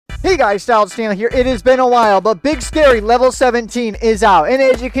Hey guys, StyledSnail here. It has been a while, but Big Scary Level 17 is out. And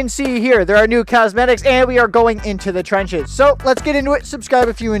as you can see here, there are new cosmetics, and we are going into the trenches. So, let's get into it. Subscribe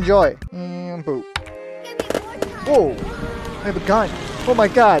if you enjoy. And boop. Whoa. I have a gun. Oh my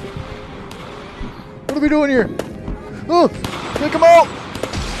god. What are we doing here? Oh, take him out.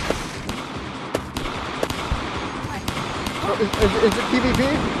 Is it PvP?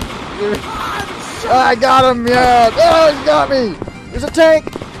 I got him, yeah. Oh, he got me. There's a tank.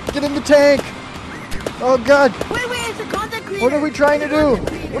 Get in the tank! Oh god! Wait, it's a content creator! What are we trying to do?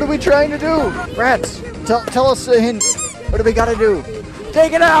 What are we trying to do? Rats! Tell us a hint. What do we gotta do?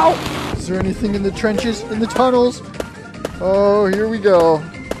 Take it out! Is there anything in the trenches? In the tunnels? Oh, here we go.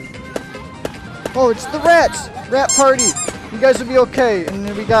 Oh, it's the rats! Rat party! You guys will be okay. And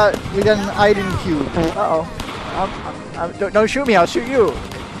then we got an item cube. Uh-oh. Don't shoot me, I'll shoot you.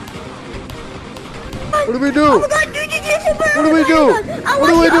 What do we do? Oh god, dude, what do we do? What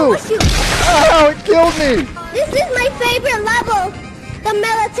do we do? Oh, it killed me! This is my favorite level. The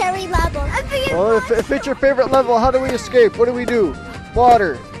military level. Well, if it's your favorite level, how do we escape? What do we do?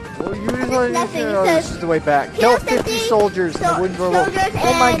 Water. Well, this is the way back. Kill 50 soldiers in the wooden level.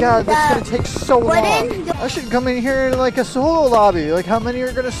 Oh my god, that's gonna take so long. I should come in here in like a solo lobby. Like, how many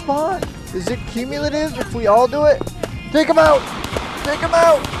are gonna spawn? Is it cumulative if we all do it? Take them out! Take them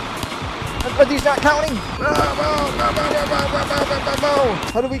out! Are these not counting?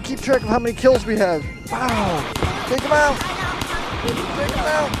 How do we keep track of how many kills we have? Wow! Take them out! Take them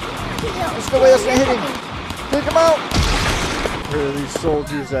out! There's no way else to hit him! Take them out! Where are these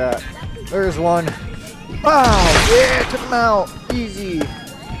soldiers at? There's one. Wow! Yeah! Took them out! Easy!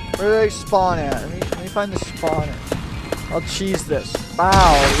 Where do they spawn at? Let me find the spawner. I'll cheese this.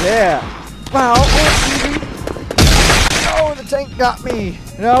 Wow! Yeah! Wow! Oh, easy! Oh, the tank got me!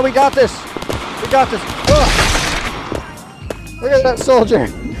 No, we got this! We got this! Oh. Look at that soldier!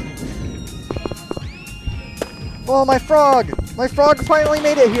 Oh, my frog! My frog finally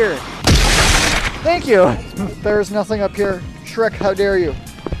made it here! Thank you! There's nothing up here. Shrek, how dare you?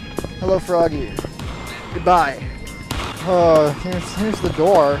 Hello, Froggy. Goodbye. Oh, here's the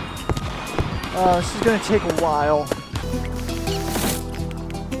door. This is gonna take a while.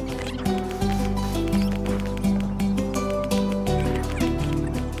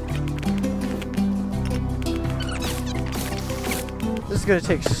 This is gonna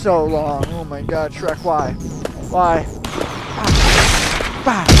take so long. Oh my god, Shrek, why? Why?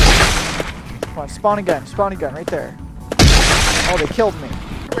 Ah. Come on, spawn again, right there. Oh, they killed me.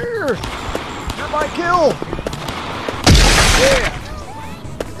 Come here! You're my kill! Yeah!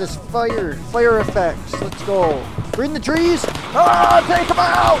 This fire effects. Let's go. We're in the trees! Ah, take them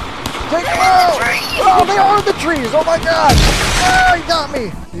out! Take them out! Oh, they are the trees! Oh my god! Ah, he got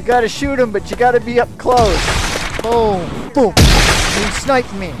me! You gotta shoot him, but you gotta be up close. Boom! Boom! He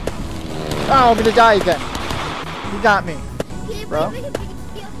sniped me. Oh, I'm gonna die again. You got me, bro.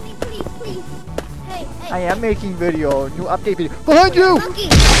 Please. Hey. I am making video. New update video. Behind you! Monkey.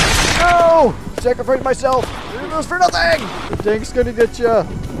 No! Sacrificed myself. It was for nothing. The tank's gonna get you.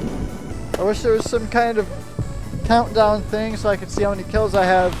 I wish there was some kind of countdown thing so I could see how many kills I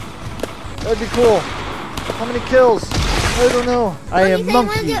have. That'd be cool. How many kills? I don't know. I am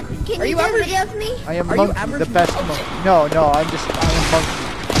Monkey. Are you ever with me? I am Monkey, the best monkey. No, I am Monkey.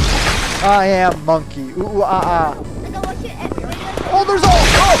 I am Monkey. Ooh, ah. Oh, there's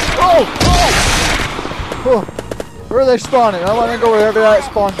oh! Where are they spawning? I want to go wherever that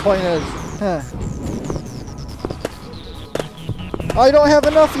spawn point is. Huh. I don't have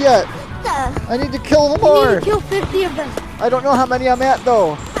enough yet. I need to kill them more. You need to kill 50 of them. I don't know how many I'm at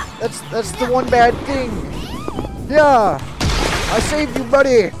though. That's the one bad thing. Yeah, I saved you,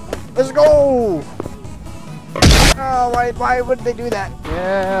 buddy. Let's go. Oh, why would they do that?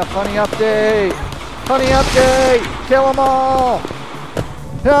 Yeah, funny update. Funny update. Kill them all.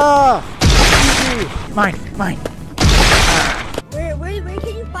 Yeah. Easy. Mine. Where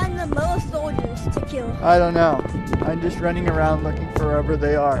can you find the most soldiers to kill? I don't know. I'm just running around looking for wherever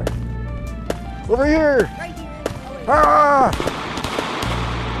they are. Over here. Right here. Ah.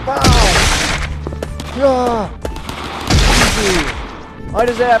 Wow. Yeah. Easy. Why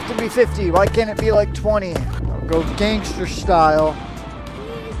does it have to be 50? Why can't it be like 20? I'll go gangster style.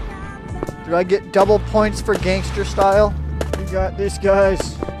 Do I get double points for gangster style? We got this,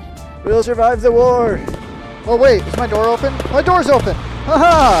 guys. We'll survive the war. Oh wait, is my door open? My door's open.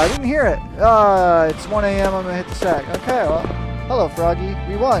 Haha, I didn't hear it. It's 1 a.m. I'm gonna hit the sack. Okay, well, hello, Froggy.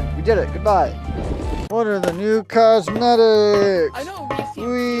 We won. We did it. Goodbye. What are the new cosmetics? I know.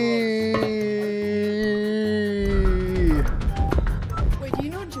 Wait, do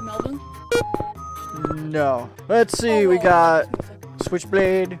you know Jim Melvin? No. Let's see. We got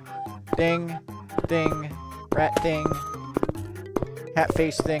Switchblade. Thing. Thing. Rat thing. Hat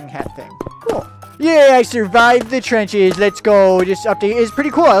face thing. Hat thing. Cool. Yeah, I survived the trenches. Let's go. This update is pretty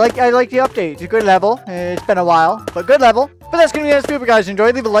cool. I like the update. It's a good level. It's been a while, but good level. But that's going to be it. If you guys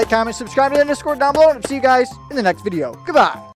enjoyed, leave a like, comment, subscribe to the Discord down below, and I'll see you guys in the next video. Goodbye.